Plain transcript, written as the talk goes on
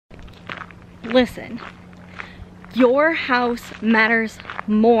listen, your house matters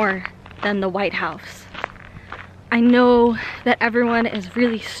more than the White House. I know that everyone is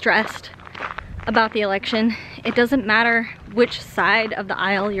really stressed about the election. It doesn't matter which side of the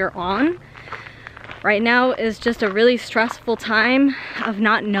aisle you're on. Right now is just a really stressful time of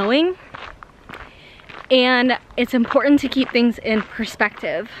not knowing. And it's important to keep things in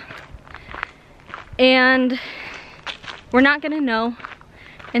perspective. And we're not gonna know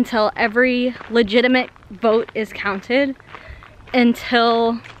until every legitimate vote is counted,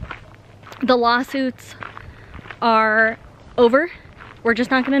 until the lawsuits are over. We're just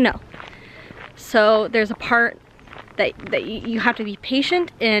not gonna know. So there's a part that you have to be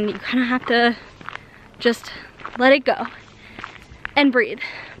patient, and you kind of have to just let it go and breathe.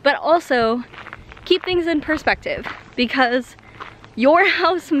 But also keep things in perspective, because your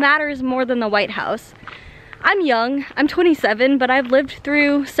house matters more than the White House. I'm young, I'm 27, but I've lived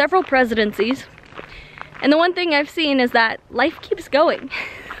through several presidencies. And the one thing I've seen is that life keeps going.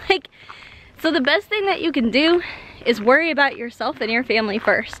 So the best thing that you can do is worry about yourself and your family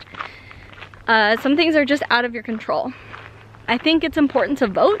first. Some things are just out of your control. I think it's important to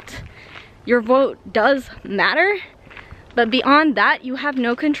vote. Your vote does matter, but beyond that, you have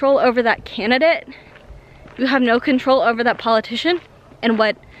no control over that candidate. You have no control over that politician and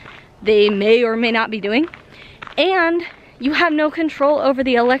what they may or may not be doing. And you have no control over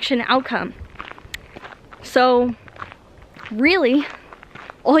the election outcome. So really,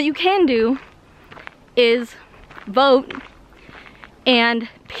 all you can do is vote and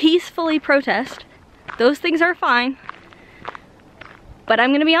peacefully protest. Those things are fine. But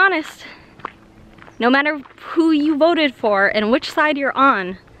I'm gonna be honest, no matter who you voted for and which side you're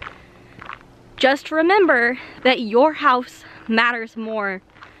on, just remember that your house matters more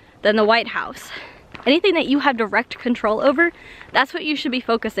than the White House. Anything that you have direct control over, that's what you should be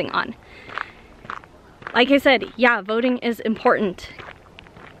focusing on. Like I said, yeah, voting is important,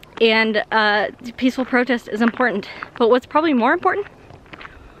 and peaceful protest is important, but what's probably more important,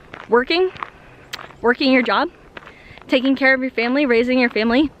 working your job, taking care of your family, raising your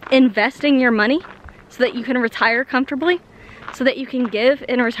family, investing your money so that you can retire comfortably, so that you can give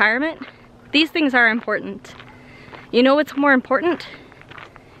in retirement. These things are important. You know what's more important?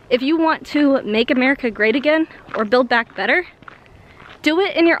 If you want to make America great again or build back better, do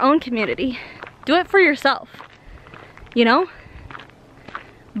it in your own community. Do it for yourself, you know?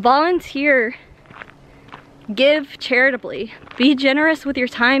 Volunteer, give charitably, be generous with your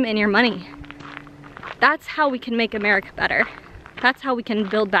time and your money. That's how we can make America better. That's how we can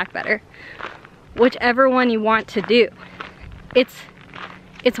build back better. Whichever one you want to do.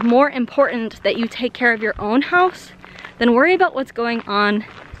 It's more important that you take care of your own house than worry about what's going on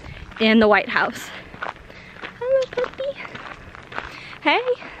in the White House. Hello, puppy. Hey.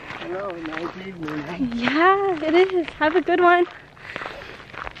 Hello, nice evening. Yeah, it is. Have a good one.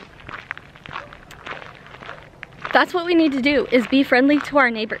 That's what we need to do, is be friendly to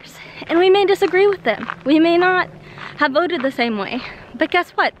our neighbors. And we may disagree with them. We may not have voted the same way. But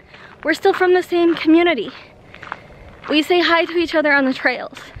guess what? We're still from the same community. We say hi to each other on the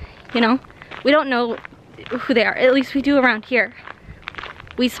trails, you know? We don't know who they are, at least we do around here.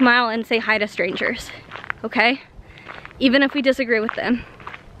 We smile and say hi to strangers, okay? Even if we disagree with them.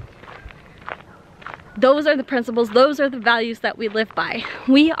 Those are the principles, those are the values that we live by.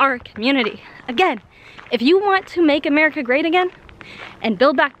 We are a community. Again, if you want to make America great again and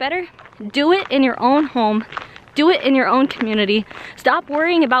build back better, do it in your own home. Do it in your own community. Stop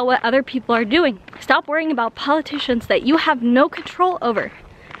worrying about what other people are doing. Stop worrying about politicians that you have no control over,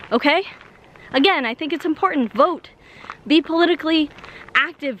 okay? Again, I think it's important. Vote. Be politically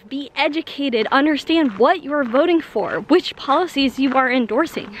active. Be educated. Understand what you're voting for, which policies you are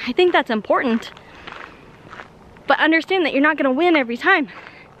endorsing. I think that's important. But understand that you're not gonna win every time.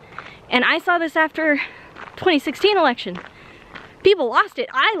 And I saw this after 2016 election. People lost it.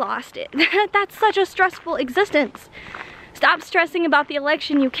 I lost it. That's such a stressful existence. Stop stressing about the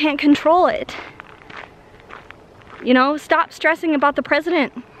election. You can't control it. You know, stop stressing about the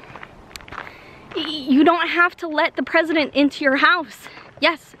president. You don't have to let the president into your house.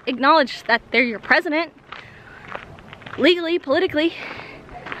 Yes, acknowledge that they're your president. Legally, politically,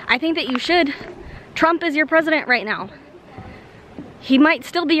 I think that you should. Trump is your president right now. He might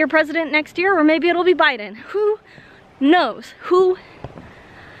still be your president next year, or maybe it'll be Biden. Who knows?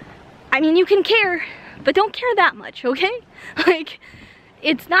 I mean, you can care, but don't care that much, okay? Like,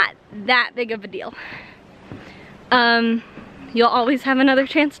 it's not that big of a deal. You'll always have another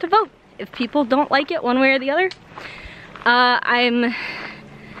chance to vote if people don't like it one way or the other. I'm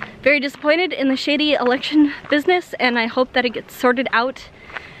very disappointed in the shady election business, and I hope that it gets sorted out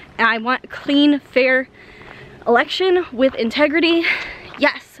I want clean, fair election with integrity.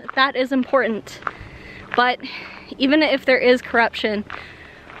 Yes, that is important. But even if there is corruption,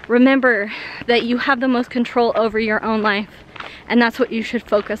 remember that you have the most control over your own life, and that's what you should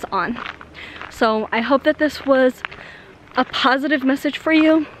focus on. So I hope that this was a positive message for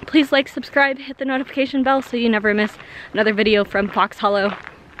you. Please like, subscribe, hit the notification bell so you never miss another video from Fox Hollow.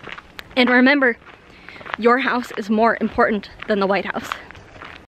 And remember, your house is more important than the White House.